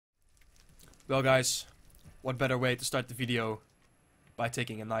Well guys, what better way to start the video by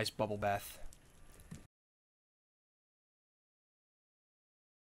taking a nice bubble bath.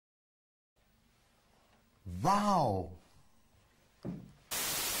 Wow!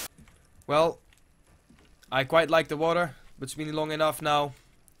 Well, I quite like the water, but it's been long enough now.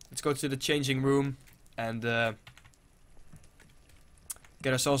 Let's go to the changing room and get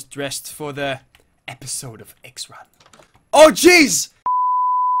ourselves dressed for the episode of X-Run. Oh jeez!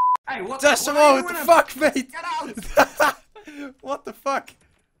 Hey, what What the fuck, mate? Get out! What the fuck?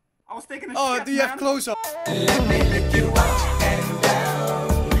 I was taking a Oh, shit, do you man. have clothes on? Let me lick you up and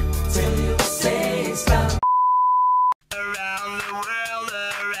down till you say stop. Around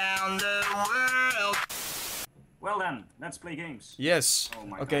the world. Well then, let's play games. Yes. Oh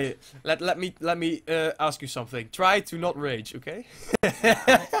my Okay. Let me ask you something. Try to not rage, okay?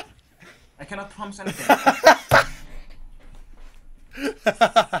 I cannot promise anything.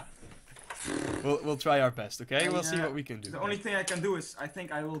 We'll try our best, okay? We'll see what we can do. The only thing I can do is, I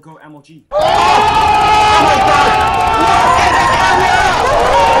think I will go MLG.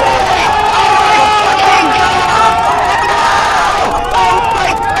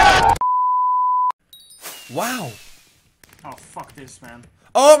 Wow. Oh fuck this, man.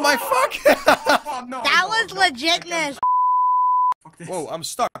 Oh my fuck! Oh no. That no, was no. legitness. Fuck this. Whoa, I'm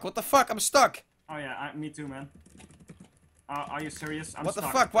stuck. What the fuck? I'm stuck. Oh yeah, me too, man. Are you serious? I'm What the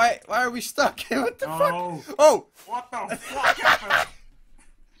stuck. fuck? Why are we stuck? What the No. fuck? Oh! What the fuck happened?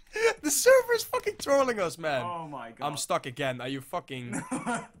 The server is fucking trolling us, man. Oh my god. I'm stuck again. Are you fucking...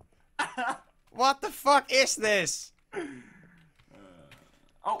 What the fuck is this?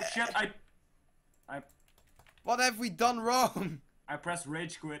 Oh shit, What have we done wrong? I pressed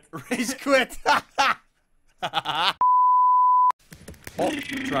rage quit. Race quit. Oh,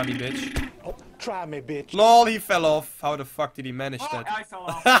 try me, bitch. Oh, try me, bitch. Lol, he fell off. How the fuck did he manage Oh, that? I fell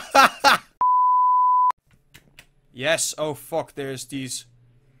off. Yes, oh fuck, there's these...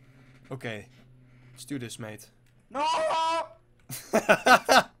 Okay, let's do this, mate. No!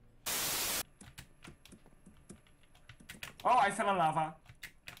 Oh, I fell in lava.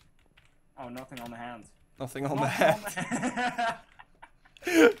 Oh, nothing on the hand. Nothing on the Nothing head.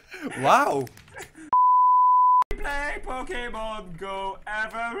 on the- Wow! Play Pokemon Go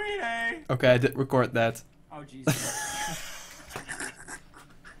every day. Okay, I did record that. Oh, Jesus.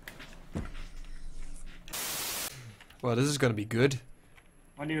 Well, this is gonna be good.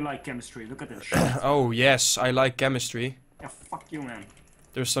 When do you like chemistry? Look at this. Oh yes, I like chemistry. Yeah, fuck you, man.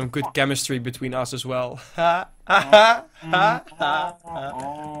 There's some good chemistry between us as well. Oh.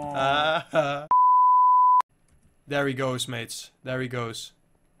 There he goes, mates. There he goes.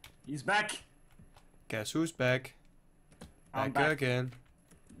 He's back. Guess who's back? I'm Back back. again.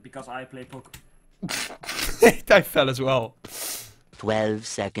 Because I play Poke. I fell as well. 12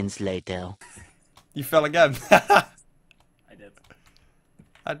 seconds later. You fell again. I did.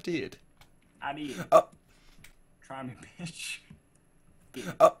 I did. I did. Oh. Try me, bitch.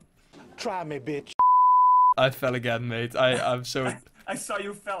 Oh. Try me, bitch. I fell again, mate. I'm so... I saw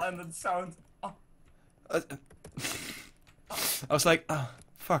you fell and the sound. Oh, I was like, oh,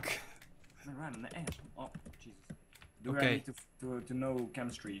 fuck. right in the air. Oh, Jesus. Do I Okay. need to know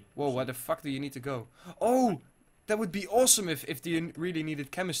chemistry? Whoa, where the fuck do you need to go? Oh! That would be awesome if you really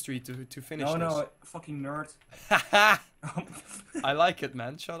needed chemistry to finish No, this. no, fucking nerd. I like it,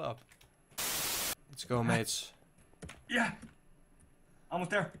 man. Shut up. Let's go, mates. Yeah.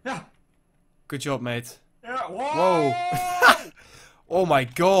 Almost there. Yeah. Good job, mate. Yeah. Whoa. Whoa. Oh my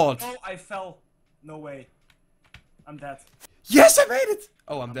god. Oh, I fell. No way. I'm dead. Yes, I made it!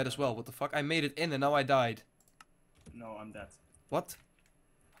 Oh, I'm dead as well. What the fuck? I made it in and now I died. No, I'm dead. What?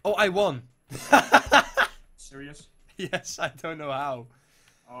 Oh, I won. Serious? Yes, I don't know how.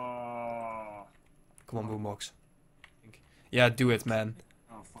 Oh. Come on, Boombox. Yeah, do it, man.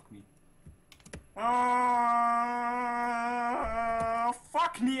 Oh, fuck me. Oh,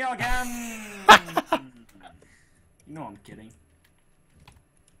 fuck me again. You know I'm kidding.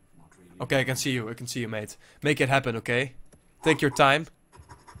 Not really. Okay, I can see you. I can see you, mate. Make it happen, okay? Take your time.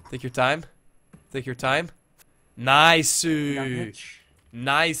 Take your time. Take your time. Nice. Got hitch.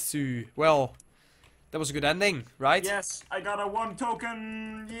 Nice. Well, that was a good ending, right? Yes, I got a 1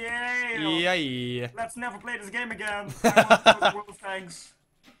 token. Yay. Yeah. Let's never play this game again. I want to go to the world, thanks.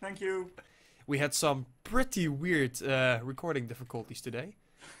 Thank you. We had some pretty weird recording difficulties today.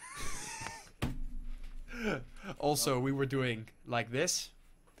 Also, we were doing like this.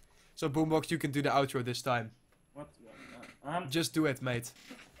 So Boombox, you can do the outro this time. What? Just do it, mate.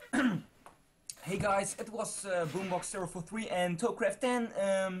 Hey guys, it was Boombox 043 and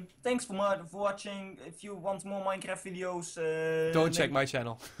Tocraft10. Thanks for watching. If you want more Minecraft videos, Don't check my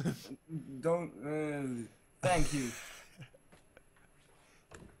channel. don't. Thank you.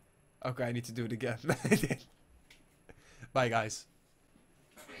 Okay, I need to do it again. Bye, guys.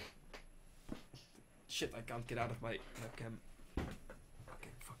 Shit, I can't get out of my webcam. Okay,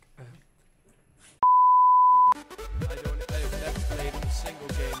 fuck. I have never played a single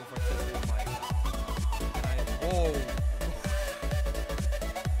game of artillery in my